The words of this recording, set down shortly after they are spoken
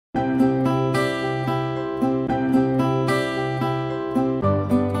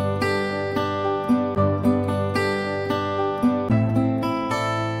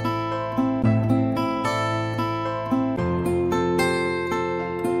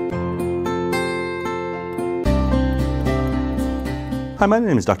Hi, my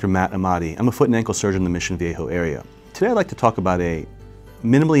name is Dr. Matt Ahmadi. I'm a foot and ankle surgeon in the Mission Viejo area. Today I'd like to talk about a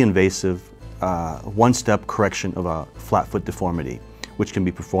minimally invasive, one-step correction of a flat foot deformity, which can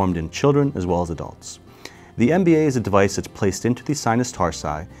be performed in children as well as adults. The MBA is a device that's placed into the sinus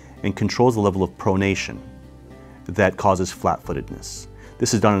tarsi and controls the level of pronation that causes flat-footedness.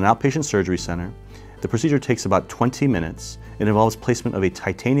 This is done in an outpatient surgery center. The procedure takes about 20 minutes. It involves placement of a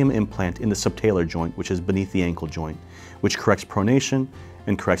titanium implant in the subtalar joint, which is beneath the ankle joint, which corrects pronation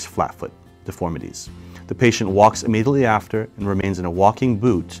and corrects flat foot deformities. The patient walks immediately after and remains in a walking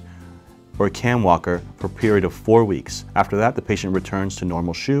boot or a cam walker for a period of 4 weeks. After that, the patient returns to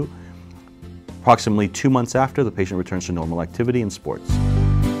normal shoe. Approximately 2 months after, the patient returns to normal activity and sports.